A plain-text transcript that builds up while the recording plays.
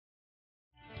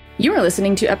You are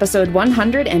listening to episode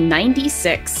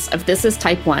 196 of This is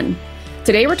Type 1.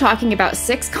 Today we're talking about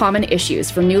 6 common issues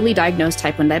for newly diagnosed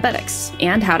type 1 diabetics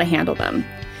and how to handle them.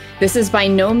 This is by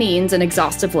no means an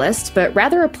exhaustive list, but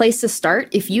rather a place to start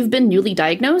if you've been newly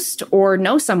diagnosed or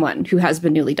know someone who has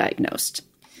been newly diagnosed.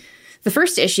 The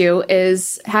first issue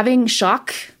is having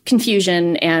shock,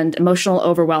 confusion, and emotional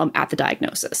overwhelm at the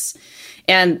diagnosis.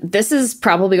 And this is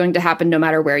probably going to happen no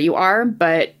matter where you are,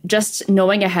 but just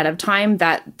knowing ahead of time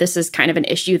that this is kind of an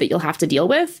issue that you'll have to deal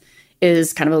with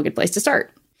is kind of a good place to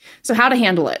start. So how to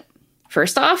handle it?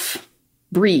 First off,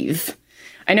 breathe.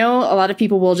 I know a lot of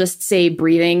people will just say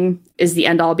breathing is the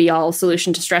end-all be-all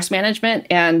solution to stress management,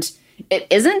 and it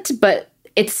isn't, but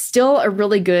it's still a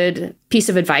really good piece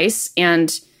of advice.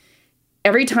 And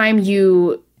every time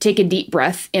you take a deep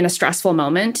breath in a stressful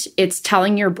moment, it's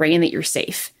telling your brain that you're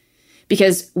safe.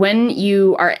 Because when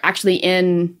you are actually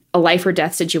in a life or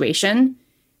death situation,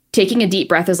 taking a deep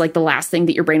breath is like the last thing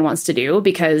that your brain wants to do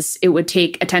because it would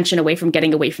take attention away from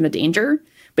getting away from the danger.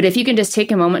 But if you can just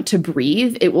take a moment to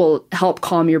breathe, it will help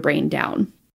calm your brain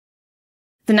down.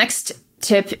 The next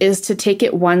tip is to take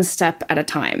it one step at a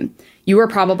time. You are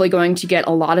probably going to get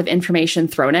a lot of information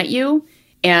thrown at you,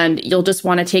 and you'll just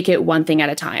want to take it one thing at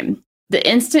a time. The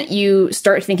instant you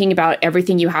start thinking about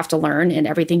everything you have to learn and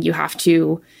everything you have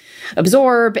to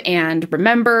absorb and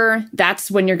remember,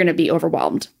 that's when you're going to be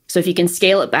overwhelmed. So if you can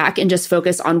scale it back and just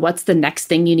focus on what's the next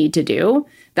thing you need to do,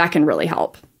 that can really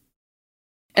help.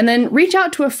 And then reach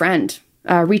out to a friend.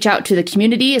 Reach out to the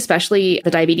community, especially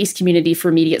the diabetes community, for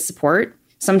immediate support.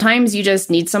 Sometimes you just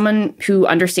need someone who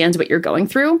understands what you're going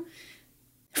through.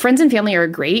 Friends and family are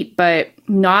great, but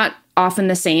not often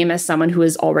the same as someone who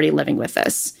is already living with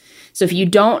this. So if you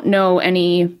don't know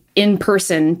any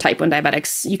in-person type 1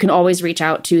 diabetics, you can always reach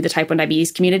out to the type 1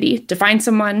 diabetes community to find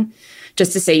someone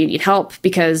just to say you need help,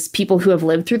 because people who have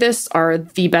lived through this are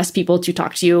the best people to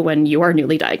talk to you when you are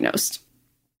newly diagnosed.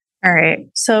 All right.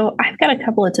 So I've got a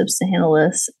couple of tips to handle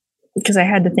this because I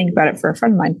had to think about it for a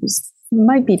friend of mine who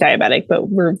might be diabetic, but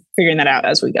we're figuring that out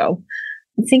as we go.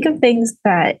 Think of things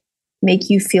that make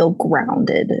you feel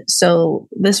grounded. So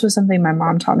this was something my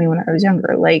mom taught me when I was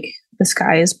younger, like the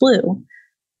sky is blue,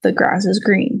 the grass is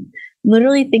green.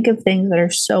 Literally think of things that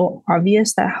are so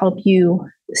obvious that help you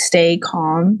stay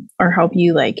calm or help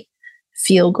you like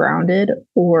feel grounded,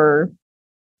 or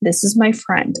this is my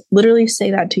friend. Literally say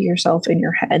that to yourself in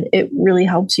your head. It really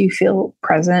helps you feel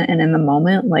present and in the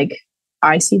moment. Like,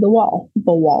 I see the wall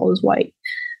is white.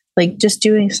 Like, just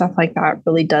doing stuff like that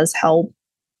really does help.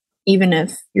 Even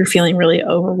if you're feeling really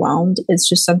overwhelmed, it's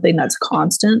just something that's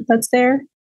constant that's there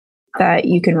that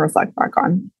you can reflect back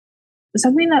on.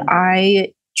 Something that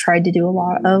I tried to do a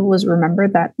lot of was remember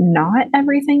that not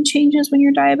everything changes when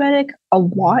you're diabetic. A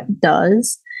lot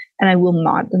does, and I will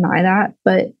not deny that,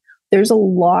 but there's a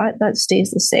lot that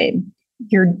stays the same.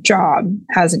 Your job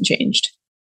hasn't changed.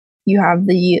 You have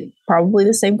probably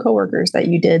the same coworkers that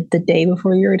you did the day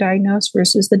before you were diagnosed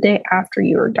versus the day after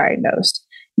you were diagnosed.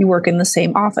 You work in the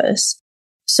same office.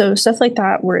 So stuff like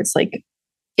that, where it's like,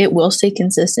 it will stay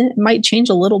consistent. It might change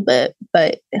a little bit,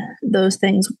 but those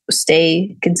things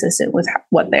stay consistent with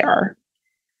what they are.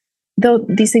 Though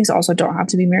these things also don't have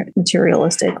to be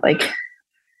materialistic. Like,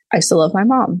 I still love my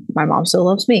mom. My mom still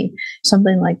loves me.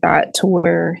 Something like that, to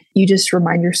where you just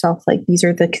remind yourself, like, these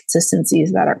are the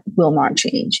consistencies that will not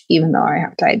change, even though I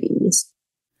have diabetes.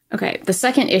 Okay, the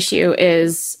second issue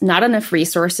is not enough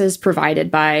resources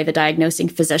provided by the diagnosing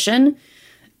physician,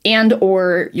 and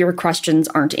or your questions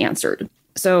aren't answered.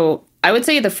 So I would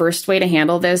say the first way to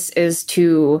handle this is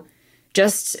to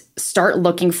just start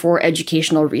looking for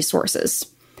educational resources.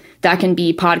 That can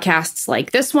be podcasts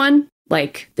like this one,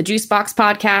 like the Juicebox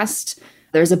podcast.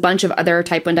 There's a bunch of other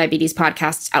type 1 diabetes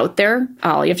podcasts out there.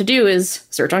 All you have to do is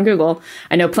search on Google.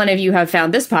 I know plenty of you have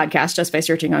found this podcast just by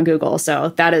searching on Google. So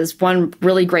that is one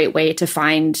really great way to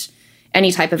find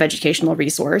any type of educational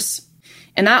resource.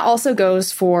 And that also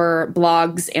goes for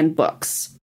blogs and books.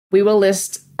 We will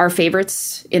list our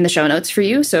favorites in the show notes for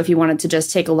you. So if you wanted to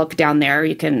just take a look down there,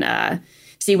 you can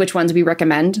see which ones we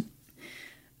recommend.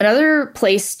 Another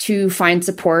place to find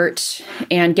support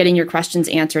and getting your questions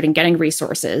answered and getting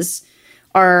resources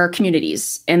are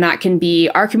communities. And that can be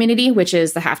our community, which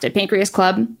is the Half Dead Pancreas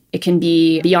Club. It can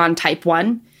be Beyond Type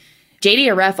 1.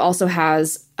 JDRF also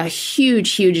has a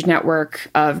huge, huge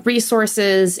network of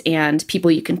resources and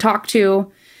people you can talk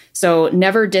to. So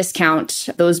never discount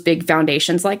those big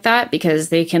foundations like that, because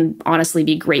they can honestly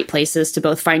be great places to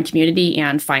both find community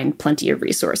and find plenty of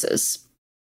resources.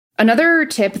 Another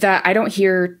tip that I don't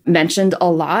hear mentioned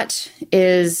a lot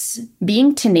is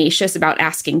being tenacious about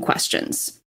asking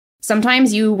questions.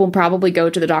 Sometimes you will probably go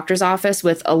to the doctor's office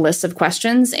with a list of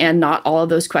questions and not all of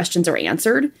those questions are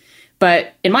answered.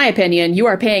 But in my opinion, you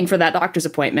are paying for that doctor's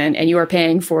appointment and you are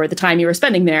paying for the time you are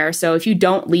spending there. So if you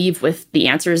don't leave with the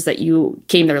answers that you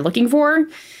came there looking for,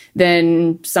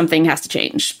 then something has to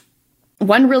change.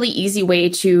 One really easy way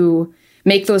to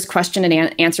make those question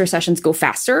and answer sessions go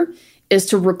faster is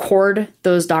to record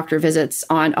those doctor visits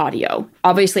on audio.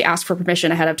 Obviously, ask for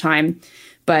permission ahead of time.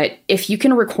 But if you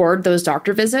can record those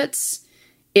doctor visits,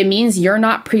 it means you're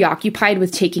not preoccupied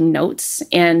with taking notes.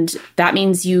 And that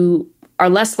means you are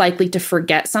less likely to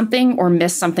forget something or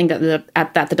miss something that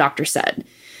the doctor said.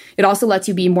 It also lets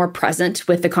you be more present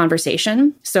with the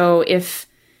conversation. So if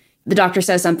the doctor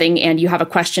says something and you have a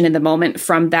question in the moment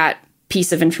from that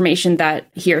piece of information that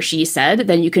he or she said,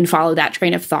 then you can follow that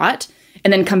train of thought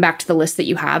and then come back to the list that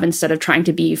you have instead of trying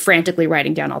to be frantically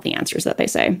writing down all the answers that they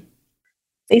say.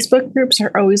 Facebook groups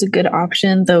are always a good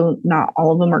option, though not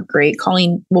all of them are great.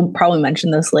 Colleen will probably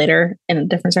mention this later in a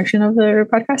different section of the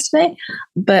podcast today,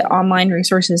 but online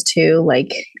resources too,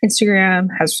 like Instagram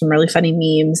has some really funny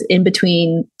memes in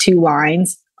between two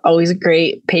lines. Always a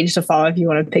great page to follow if you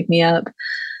want to pick me up.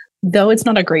 Though it's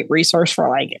not a great resource for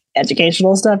like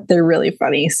educational stuff, they're really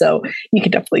funny. So you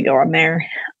can definitely go on there.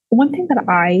 One thing that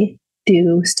I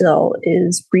do still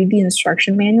is read the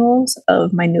instruction manuals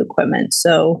of my new equipment.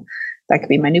 So that could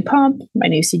be my new pump, my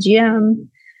new CGM,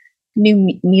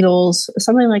 new needles,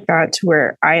 something like that, to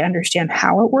where I understand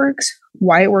how it works,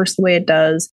 why it works the way it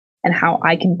does, and how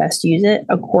I can best use it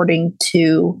according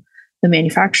to the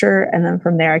manufacturer. And then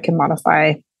from there, I can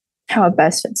modify how it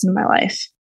best fits into my life.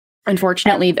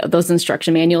 Unfortunately, those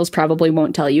instruction manuals probably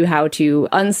won't tell you how to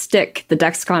unstick the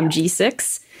Dexcom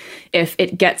G6 if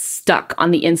it gets stuck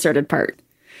on the inserted part.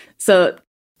 So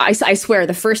I swear,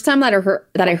 the first time that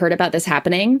I heard about this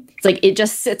happening, it's like it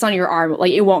just sits on your arm,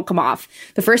 like it won't come off.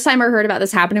 The first time I heard about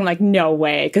this happening, I'm like, no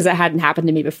way, because it hadn't happened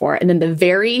to me before. And then the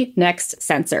very next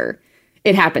sensor,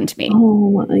 it happened to me.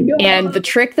 Oh my God. And the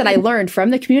trick that I learned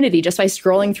from the community just by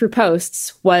scrolling through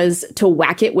posts was to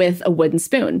whack it with a wooden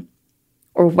spoon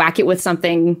or whack it with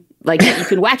something like that you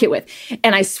can whack it with.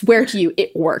 And I swear to you,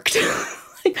 it worked.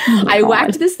 I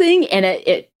whacked this thing and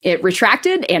it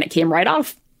retracted and it came right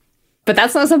off. But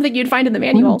that's not something you'd find in the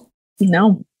manual.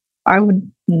 No, I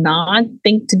would not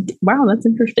think to. Wow, that's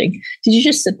interesting. Did you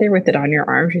just sit there with it on your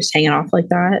arm, just hanging off like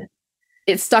that?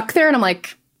 It stuck there and I'm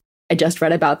like, I just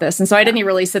read about this. And so I didn't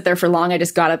really sit there for long. I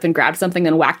just got up and grabbed something,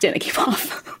 then whacked it and it came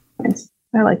off. Nice.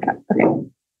 I like that. Okay.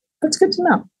 That's good to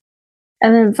know.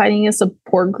 And then finding a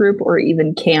support group or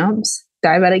even camps,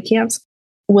 diabetic camps,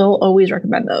 we'll always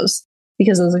recommend those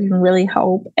because those can really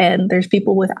help. And there's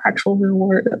people with actual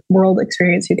real world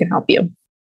experience who can help you.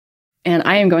 And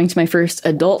I am going to my first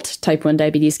adult type 1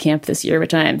 diabetes camp this year,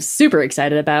 which I am super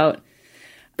excited about.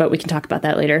 But we can talk about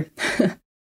that later.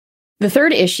 The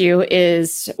third issue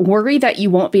is worry that you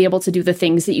won't be able to do the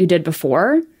things that you did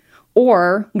before,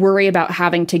 or worry about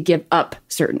having to give up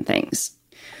certain things.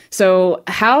 So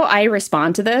how I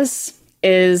respond to this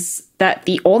is that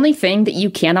the only thing that you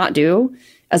cannot do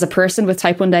as a person with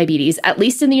type 1 diabetes, at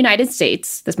least in the United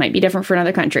States, this might be different for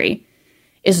another country,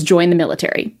 is join the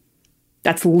military.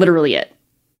 That's literally it.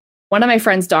 One of my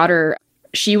friend's daughter,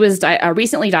 she was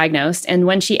recently diagnosed, and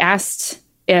when she asked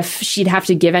if she'd have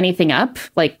to give anything up,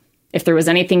 like if there was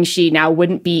anything she now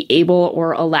wouldn't be able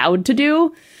or allowed to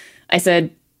do, I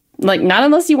said, like, not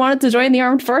unless you wanted to join the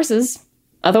armed forces.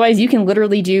 Otherwise, you can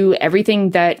literally do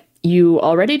everything that you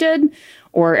already did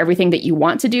or everything that you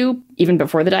want to do even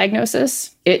before the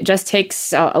diagnosis. It just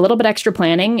takes a little bit extra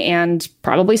planning and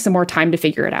probably some more time to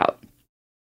figure it out.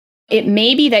 It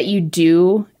may be that you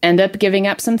do end up giving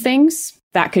up some things.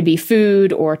 That could be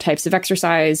food or types of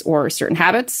exercise or certain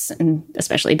habits, and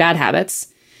especially bad habits.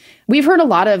 We've heard a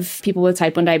lot of people with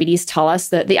type 1 diabetes tell us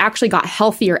that they actually got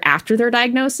healthier after their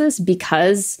diagnosis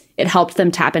because it helped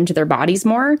them tap into their bodies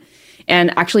more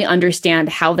and actually understand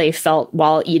how they felt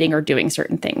while eating or doing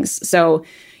certain things. So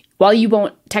while you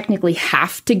won't technically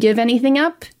have to give anything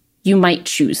up, you might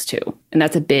choose to. And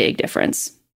that's a big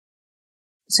difference.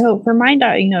 So for my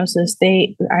diagnosis,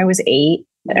 I was 8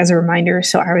 as a reminder.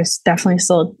 So I was definitely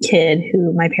still a kid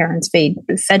who my parents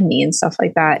fed me and stuff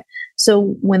like that.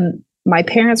 So when my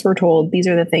parents were told, these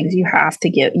are the things you have to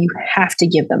give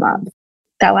them up.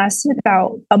 That lasted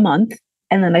about a month.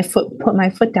 And then I put my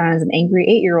foot down as an angry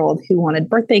 8-year-old who wanted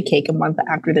birthday cake a month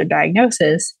after their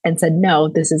diagnosis and said, no,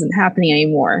 this isn't happening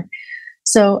anymore.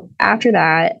 So after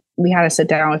that, we had to sit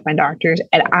down with my doctors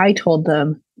and I told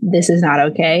them, this is not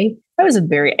okay. I was a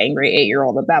very angry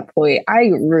 8-year-old at that point.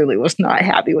 I really was not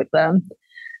happy with them.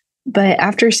 But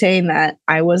after saying that,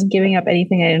 I wasn't giving up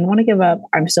anything I didn't want to give up.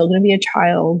 I'm still going to be a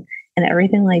child. and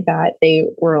everything like that, they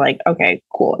were like, okay,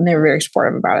 cool. And they were very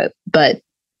supportive about it. But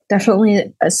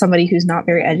definitely as somebody who's not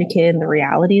very educated in the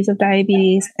realities of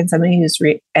diabetes and somebody who's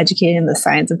educated in the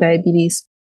science of diabetes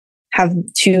have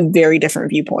two very different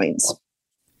viewpoints.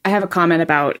 I have a comment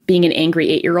about being an angry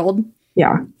 8-year-old.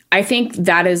 Yeah. I think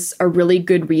that is a really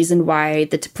good reason why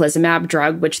the teplizumab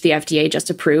drug, which the FDA just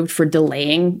approved for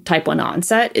delaying type 1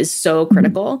 onset, is so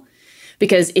critical.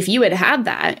 Because if you had had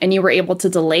that and you were able to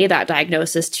delay that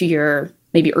diagnosis to your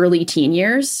maybe early teen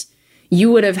years, you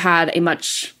would have had a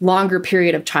much longer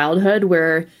period of childhood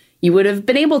where you would have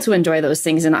been able to enjoy those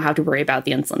things and not have to worry about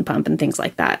the insulin pump and things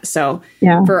like that. So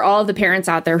for all the parents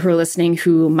out there who are listening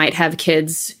who might have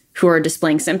kids who are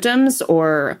displaying symptoms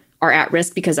or are at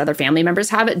risk because other family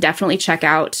members have it, definitely check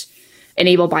out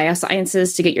Enable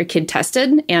Biosciences to get your kid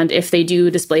tested. And if they do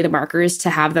display the markers, to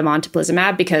have them on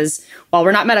teplizumab, because while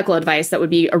we're not medical advice, that would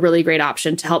be a really great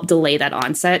option to help delay that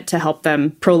onset, to help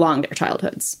them prolong their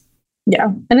childhoods.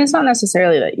 Yeah. And it's not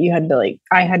necessarily that you had to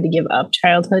I had to give up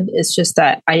childhood. It's just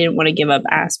that I didn't want to give up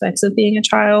aspects of being a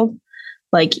child,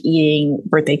 like eating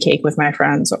birthday cake with my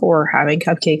friends or having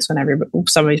cupcakes when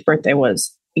somebody's birthday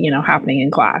was, happening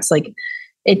in class. Like,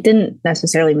 it didn't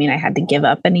necessarily mean I had to give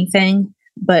up anything,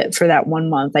 but for that 1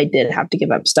 month, I did have to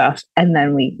give up stuff, and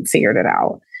then we figured it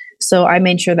out. So I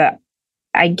made sure that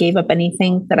I gave up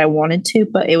anything that I wanted to,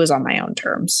 but it was on my own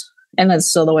terms. And that's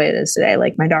still the way it is today.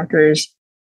 Like, my doctors,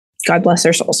 God bless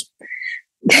their souls.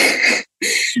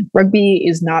 Rugby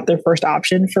is not their first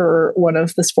option for one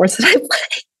of the sports that I play.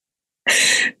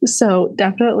 So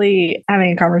definitely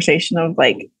having a conversation of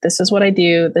this is what I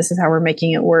do, this is how we're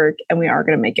making it work, and we are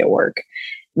going to make it work,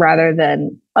 rather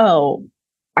than, oh,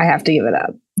 I have to give it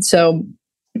up. So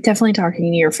definitely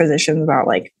talking to your physicians about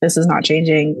this is not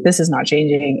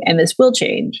changing, and this will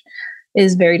change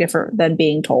is very different than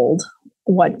being told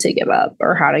what to give up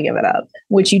or how to give it up,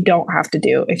 which you don't have to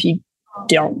do if you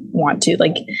don't want to.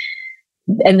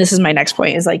 And this is my next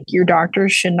point, is your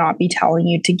doctors should not be telling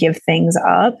you to give things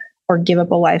up or give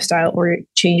up a lifestyle or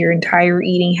change your entire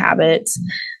eating habits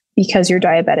because you're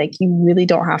diabetic. You really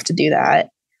don't have to do that.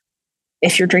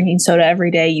 If you're drinking soda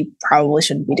every day, you probably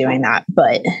shouldn't be doing that.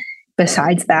 But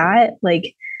besides that,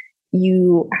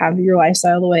 you have your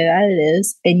lifestyle the way that it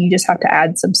is, and you just have to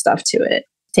add some stuff to it.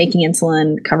 Taking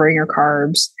insulin, covering your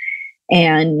carbs,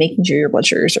 and making sure your blood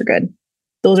sugars are good.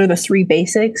 Those are the 3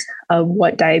 basics of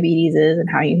what diabetes is and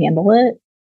how you handle it.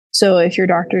 So if your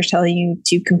doctor is telling you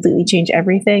to completely change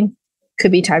everything,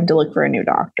 could be time to look for a new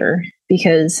doctor,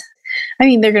 because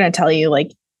they're going to tell you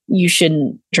you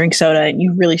shouldn't drink soda and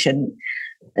you really shouldn't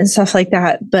and stuff like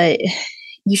that. But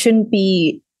you shouldn't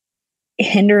be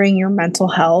hindering your mental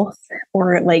health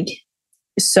or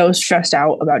so stressed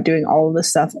out about doing all of this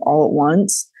stuff all at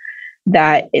once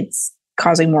that it's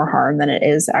causing more harm than it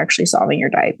is actually solving your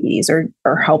diabetes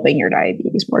or helping your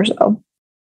diabetes more so.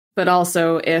 But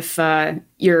also, if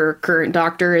your current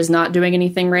doctor is not doing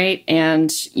anything right and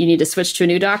you need to switch to a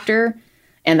new doctor,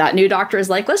 and that new doctor is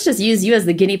let's just use you as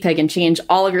the guinea pig and change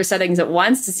all of your settings at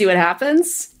once to see what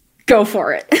happens, go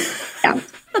for it. Yeah.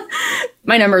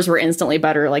 My numbers were instantly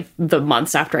better the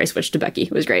months after I switched to Becky.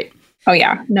 It was great. Oh,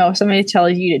 yeah. No, if somebody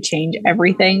tells you to change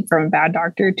everything from a bad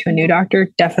doctor to a new doctor,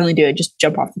 definitely do it. Just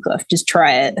jump off the cliff. Just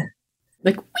try it.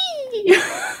 Whee!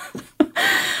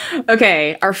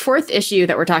 Okay, our 4th issue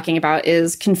that we're talking about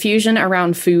is confusion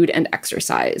around food and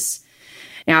exercise.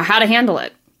 Now, how to handle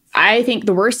it. I think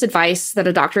the worst advice that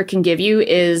a doctor can give you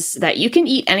is that you can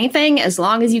eat anything as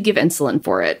long as you give insulin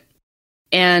for it.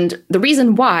 And the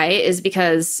reason why is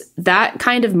because that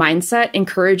kind of mindset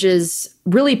encourages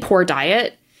really poor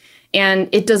diet, and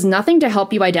it does nothing to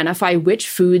help you identify which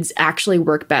foods actually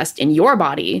work best in your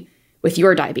body with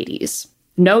your diabetes.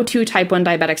 No 2 type 1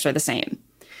 diabetics are the same.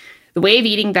 The way of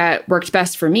eating that worked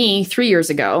best for me 3 years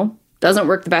ago doesn't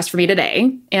work the best for me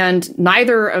today, and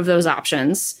neither of those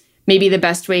options may be the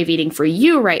best way of eating for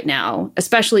you right now,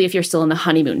 especially if you're still in the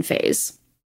honeymoon phase.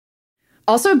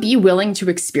 Also, be willing to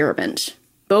experiment,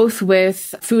 both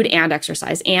with food and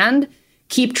exercise, and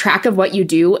keep track of what you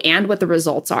do and what the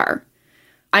results are.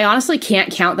 I honestly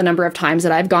can't count the number of times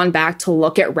that I've gone back to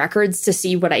look at records to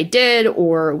see what I did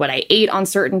or what I ate on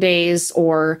certain days,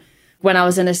 or when I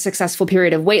was in a successful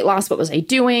period of weight loss, what was I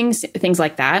doing? Things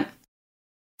like that.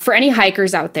 For any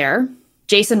hikers out there,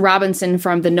 Jason Robinson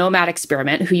from the Nomad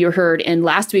Experiment, who you heard in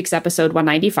last week's episode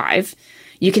 195,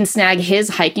 you can snag his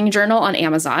hiking journal on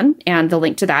Amazon, and the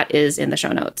link to that is in the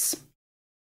show notes.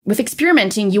 With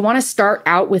experimenting, you want to start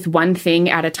out with one thing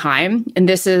at a time, and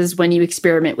this is when you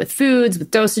experiment with foods,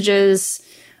 with dosages,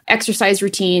 exercise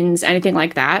routines, anything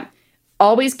like that.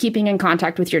 always keeping in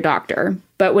contact with your doctor.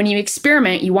 But when you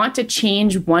experiment, you want to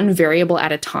change one variable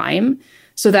at a time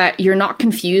so that you're not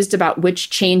confused about which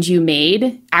change you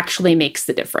made actually makes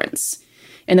the difference.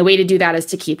 And the way to do that is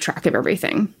to keep track of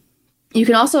everything. You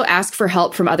can also ask for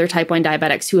help from other type 1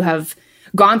 diabetics who have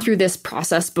gone through this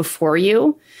process before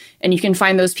you. And you can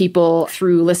find those people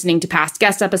through listening to past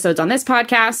guest episodes on this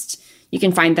podcast. You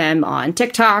can find them on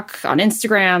TikTok, on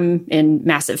Instagram, in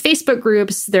massive Facebook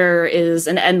groups. There is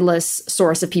an endless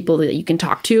source of people that you can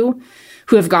talk to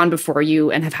who have gone before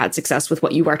you and have had success with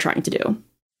what you are trying to do.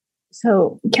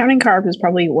 So counting carbs is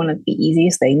probably one of the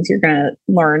easiest things you're going to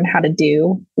learn how to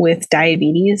do with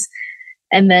diabetes.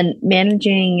 And then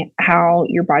managing how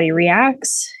your body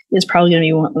reacts is probably going to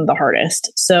be one of the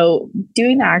hardest. So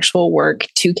doing the actual work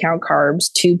to count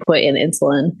carbs, to put in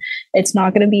insulin, it's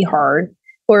not going to be hard,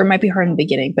 or it might be hard in the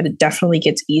beginning, but it definitely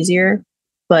gets easier.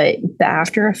 But the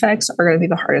after effects are going to be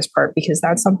the hardest part because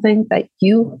that's something that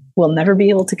you will never be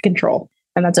able to control.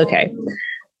 And that's okay.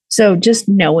 So just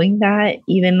knowing that,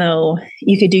 even though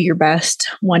you could do your best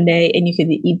one day and you could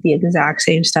eat the exact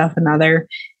same stuff another,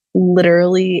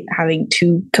 literally having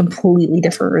two completely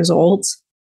different results,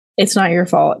 it's not your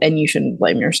fault and you shouldn't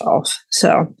blame yourself.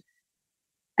 So,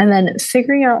 and then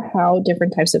figuring out how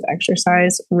different types of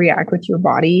exercise react with your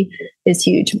body is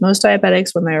huge. Most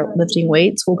diabetics, when they're lifting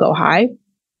weights, will go high,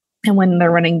 and when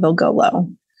they're running, they'll go low.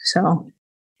 So,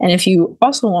 and if you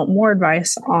also want more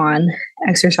advice on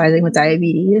exercising with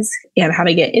diabetes and how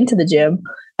to get into the gym,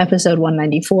 episode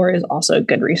 194 is also a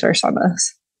good resource on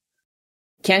this.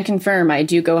 Can confirm I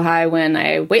do go high when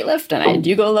I weightlift and I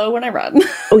do go low when I run.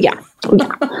 Oh, yeah.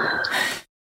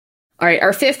 All right.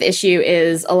 Our fifth issue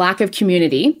is a lack of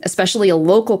community, especially a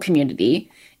local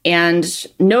community, and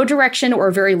no direction or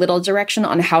very little direction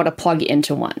on how to plug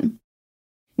into one.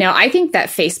 Now, I think that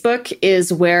Facebook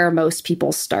is where most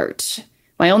people start.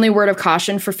 My only word of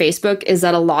caution for Facebook is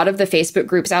that a lot of the Facebook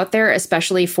groups out there,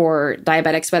 especially for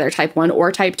diabetics, whether type 1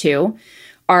 or type 2,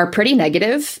 are pretty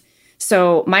negative.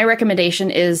 So my recommendation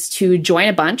is to join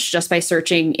a bunch just by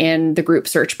searching in the group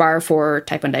search bar for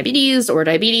type 1 diabetes or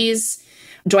diabetes.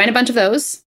 Join a bunch of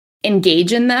those,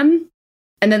 engage in them,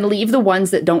 and then leave the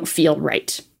ones that don't feel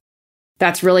right.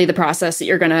 That's really the process that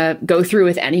you're going to go through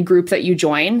with any group that you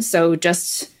join. So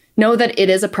just know that it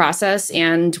is a process.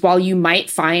 And while you might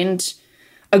find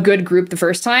a good group the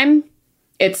first time,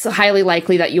 it's highly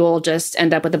likely that you'll just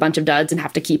end up with a bunch of duds and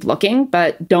have to keep looking,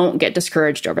 but don't get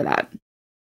discouraged over that.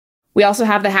 We also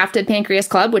have the Half Dead Pancreas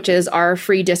Club, which is our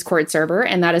free Discord server,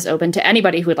 and that is open to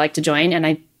anybody who would like to join. And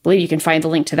I believe you can find the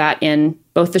link to that in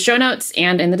both the show notes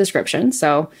and in the description.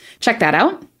 So check that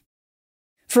out.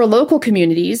 For local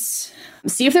communities,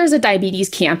 see if there's a diabetes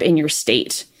camp in your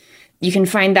state. You can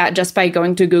find that just by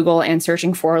going to Google and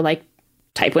searching for like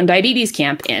type 1 diabetes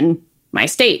camp in my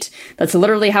state. That's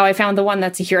literally how I found the one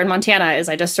that's here in Montana, is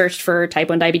I just searched for type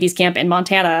 1 diabetes camp in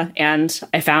Montana, and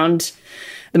I found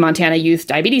the Montana Youth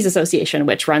Diabetes Association,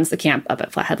 which runs the camp up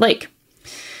at Flathead Lake.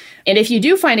 And if you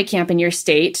do find a camp in your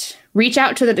state, reach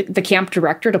out to the camp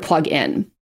director to plug in.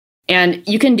 And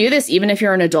you can do this even if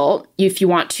you're an adult. If you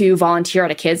want to volunteer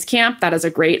at a kids camp, that is a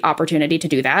great opportunity to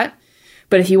do that.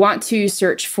 But if you want to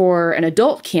search for an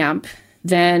adult camp,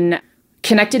 then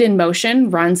Connected in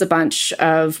Motion runs a bunch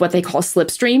of what they call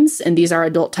slipstreams, and these are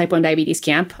adult type 1 diabetes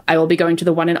camp. I will be going to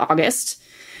the one in August.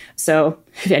 So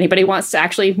if anybody wants to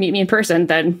actually meet me in person,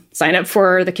 then sign up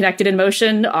for the Connected in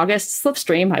Motion August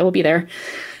slipstream. I will be there.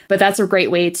 But that's a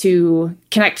great way to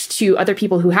connect to other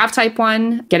people who have type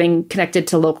 1, getting connected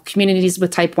to local communities with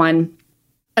type 1.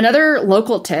 Another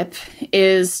local tip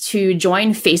is to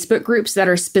join Facebook groups that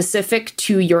are specific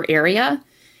to your area,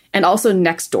 and also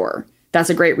Nextdoor. That's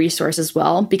a great resource as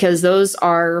well, because those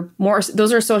are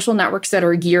social networks that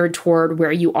are geared toward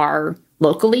where you are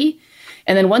locally.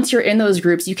 And then once you're in those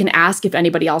groups, you can ask if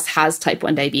anybody else has type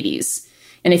 1 diabetes.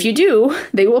 And if you do,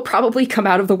 they will probably come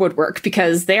out of the woodwork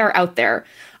because they are out there.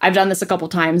 I've done this a couple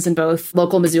times in both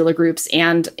local Missoula groups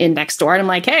and in Nextdoor. And I'm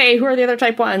like, hey, who are the other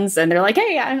type 1s? And they're like,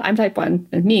 hey, I'm type 1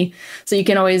 and me. So you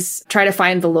can always try to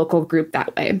find the local group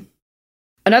that way.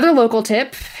 Another local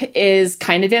tip is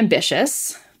kind of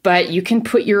ambitious, but you can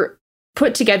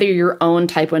put together your own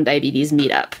type 1 diabetes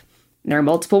meetup. There are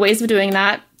multiple ways of doing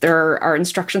that. There are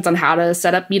instructions on how to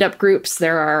set up meetup groups.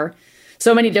 There are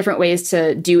so many different ways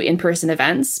to do in-person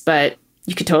events, but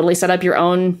you could totally set up your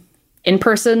own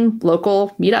in-person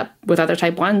local meetup with other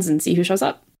type 1s and see who shows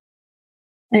up.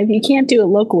 And if you can't do it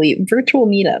locally, virtual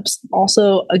meetups,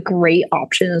 also a great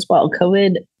option as well.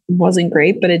 COVID wasn't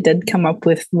great, but it did come up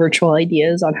with virtual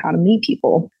ideas on how to meet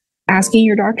people. asking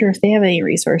your doctor if they have any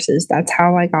resources. That's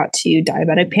how I got to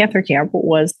Diabetic Panther Camp,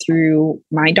 was through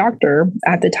my doctor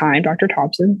at the time, Dr.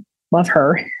 Thompson. Love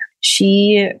her.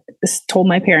 She told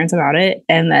my parents about it.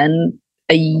 And then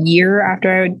a year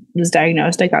after I was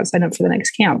diagnosed, I got signed up for the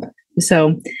next camp.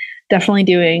 So definitely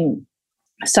doing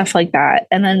stuff like that.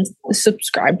 And then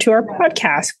subscribe to our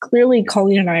podcast. Clearly,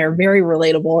 Colleen and I are very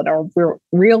relatable in our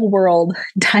real world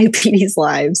diabetes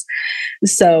lives.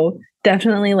 So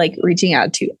definitely like reaching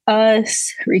out to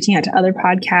us, reaching out to other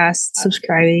podcasts,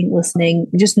 subscribing, listening,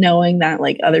 just knowing that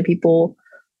like other people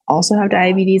also have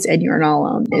diabetes and you're not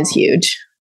alone is huge.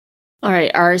 All right.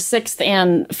 Our sixth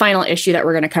and final issue that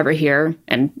we're going to cover here,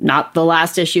 and not the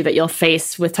last issue that you'll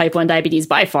face with type 1 diabetes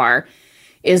by far,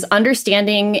 is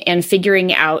understanding and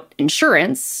figuring out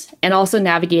insurance and also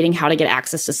navigating how to get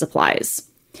access to supplies.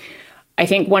 I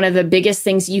think one of the biggest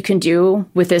things you can do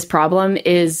with this problem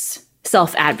is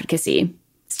self-advocacy.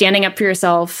 Standing up for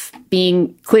yourself,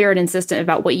 being clear and insistent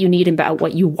about what you need and about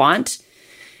what you want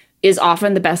is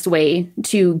often the best way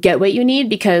to get what you need,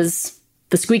 because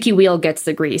the squeaky wheel gets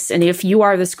the grease. And if you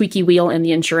are the squeaky wheel in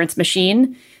the insurance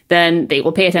machine, then they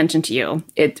will pay attention to you.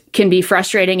 It can be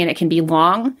frustrating and it can be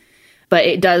long, but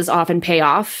it does often pay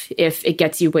off if it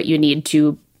gets you what you need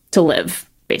to live,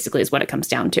 basically is what it comes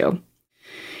down to.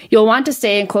 You'll want to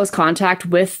stay in close contact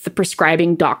with the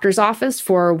prescribing doctor's office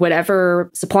for whatever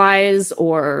supplies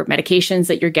or medications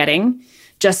that you're getting,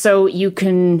 just so you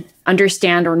can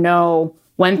understand or know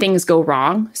when things go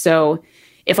wrong. So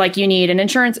if like you need an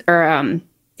insurance or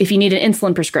if you need an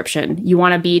insulin prescription, you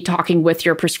want to be talking with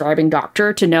your prescribing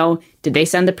doctor to know, did they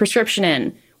send the prescription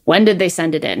in? When did they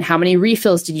send it in? How many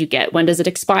refills did you get? When does it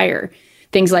expire?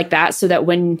 Things like that, so that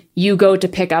when you go to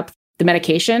pick up the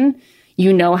medication,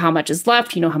 you know how much is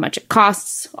left, you know how much it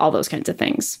costs, all those kinds of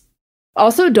things.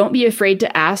 Also, don't be afraid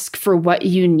to ask for what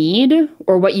you need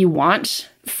or what you want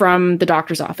from the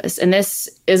doctor's office. And this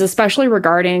is especially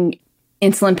regarding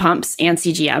insulin pumps and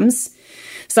CGMs.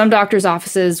 Some doctor's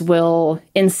offices will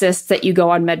insist that you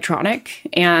go on Medtronic.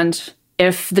 And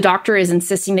if the doctor is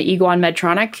insisting that you go on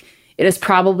Medtronic, it is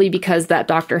probably because that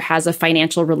doctor has a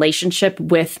financial relationship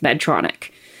with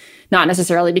Medtronic. Not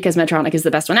necessarily because Medtronic is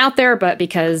the best one out there, but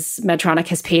because Medtronic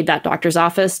has paid that doctor's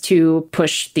office to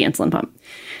push the insulin pump.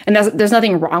 And there's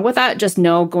nothing wrong with that. Just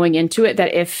know going into it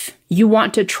that if you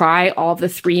want to try all the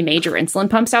 3 major insulin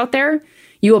pumps out there,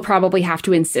 you will probably have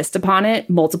to insist upon it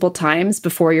multiple times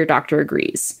before your doctor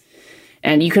agrees.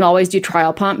 And you can always do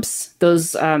trial pumps.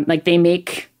 Those, they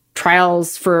make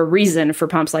trials for a reason for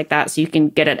pumps like that, so you can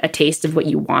get a taste of what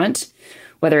you want,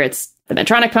 whether it's the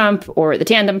Medtronic pump or the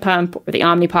Tandem pump or the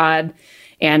Omnipod,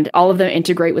 and all of them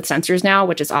integrate with sensors now,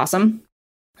 which is awesome.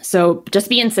 So just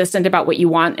be insistent about what you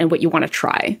want and what you want to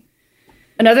try.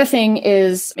 Another thing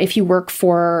is, if you work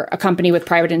for a company with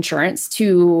private insurance,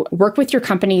 to work with your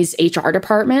company's HR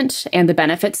department and the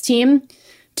benefits team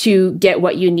to get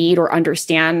what you need or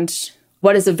understand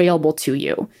what is available to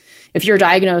you. If you're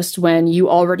diagnosed when you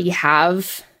already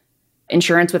have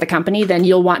insurance with a company, then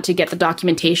you'll want to get the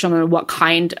documentation on what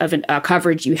kind of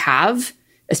coverage you have,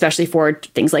 especially for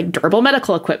things like durable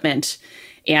medical equipment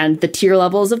and the tier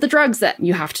levels of the drugs that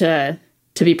you have to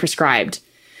be prescribed.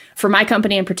 For my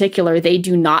company in particular, they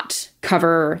do not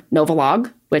cover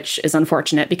Novolog, which is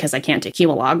unfortunate because I can't take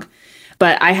Humalog.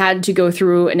 But I had to go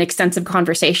through an extensive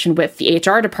conversation with the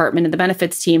HR department and the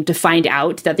benefits team to find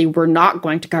out that they were not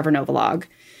going to cover Novolog.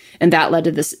 And that led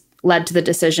to the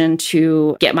decision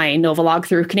to get my Novolog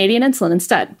through Canadian Insulin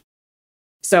instead.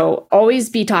 So always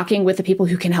be talking with the people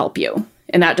who can help you.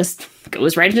 And that just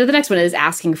goes right into the next one, is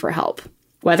asking for help.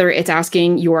 Whether it's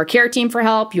asking your care team for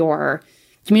help, your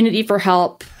community for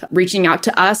help, reaching out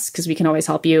to us, because we can always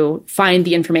help you find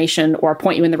the information or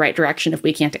point you in the right direction if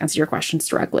we can't answer your questions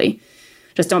directly.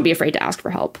 Just don't be afraid to ask for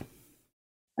help.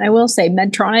 I will say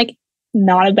Medtronic,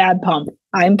 not a bad pump.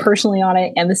 I'm personally on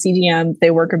it, and the CGM,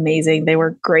 they work amazing. They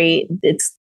work great.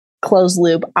 It's closed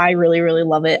loop. I really, really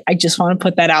love it. I just want to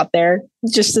put that out there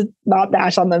just to not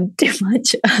bash on them too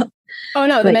much. Oh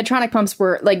no, the Medtronic pumps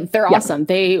were they're awesome.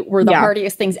 They were the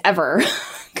hardiest things ever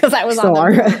because I was on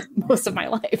them for most of my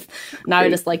life. Now I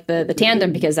just like the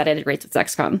Tandem because that integrates with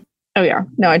Dexcom. Oh yeah,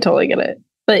 no, I totally get it.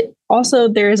 But also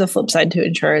there is a flip side to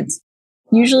insurance.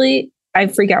 Usually I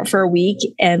freak out for a week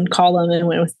and call them, and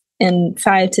within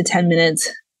 5 to 10 minutes,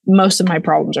 most of my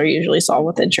problems are usually solved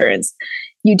with insurance.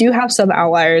 You do have some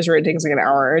outliers where it takes like an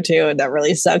hour or two, and that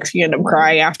really sucks. You end up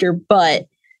crying after, but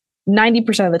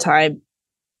 90% of the time,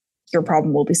 your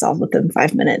problem will be solved within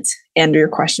 5 minutes and your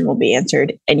question will be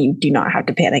answered, and you do not have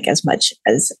to panic as much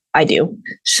as I do.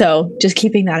 So just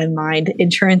keeping that in mind,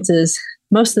 insurances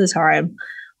most of the time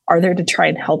are there to try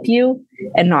and help you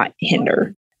and not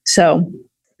hinder. So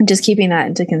just keeping that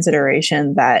into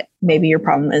consideration, that maybe your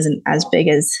problem isn't as big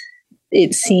as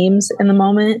it seems in the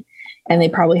moment, and they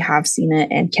probably have seen it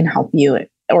and can help you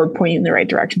or point you in the right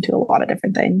direction to a lot of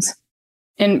different things.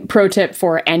 And pro tip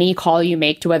for any call you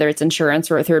make to whether it's insurance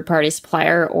or a third-party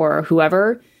supplier or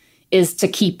whoever is to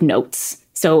keep notes.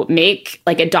 So make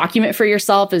like a document for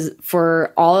yourself is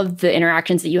for all of the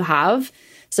interactions that you have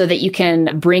so that you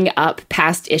can bring up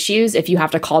past issues if you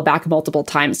have to call back multiple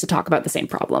times to talk about the same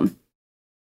problem.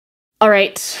 All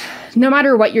right. No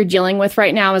matter what you're dealing with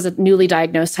right now as a newly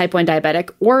diagnosed type 1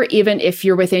 diabetic, or even if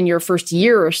you're within your first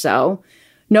year or so,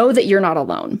 know that you're not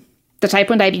alone. The type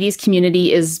 1 diabetes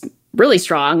community is really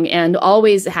strong and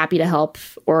always happy to help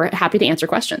or happy to answer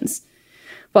questions.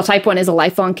 While type 1 is a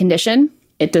lifelong condition,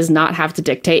 it does not have to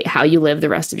dictate how you live the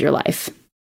rest of your life.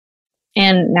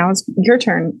 And now it's your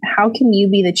turn. How can you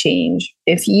be the change?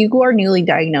 If you are newly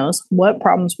diagnosed, what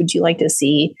problems would you like to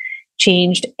see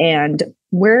changed, and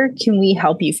where can we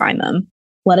help you find them?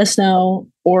 Let us know,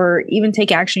 or even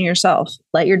take action yourself.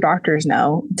 Let your doctors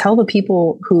know. Tell the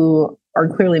people who are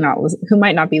clearly who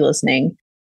might not be listening,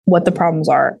 what the problems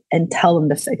are, and tell them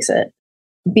to fix it.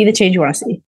 Be the change you want to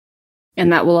see.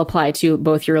 And that will apply to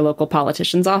both your local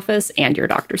politician's office and your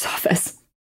doctor's office.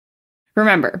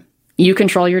 Remember, you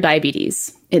control your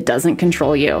diabetes. It doesn't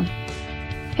control you.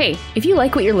 Hey, if you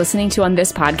like what you're listening to on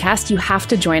this podcast, you have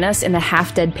to join us in the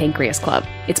Half Dead Pancreas Club.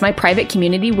 It's my private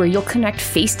community where you'll connect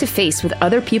face-to-face with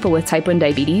other people with type 1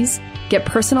 diabetes, get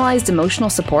personalized emotional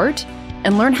support,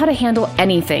 and learn how to handle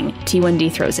anything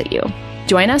T1D throws at you.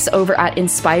 Join us over at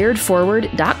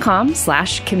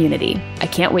inspiredforward.com/community. I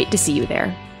can't wait to see you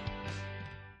there.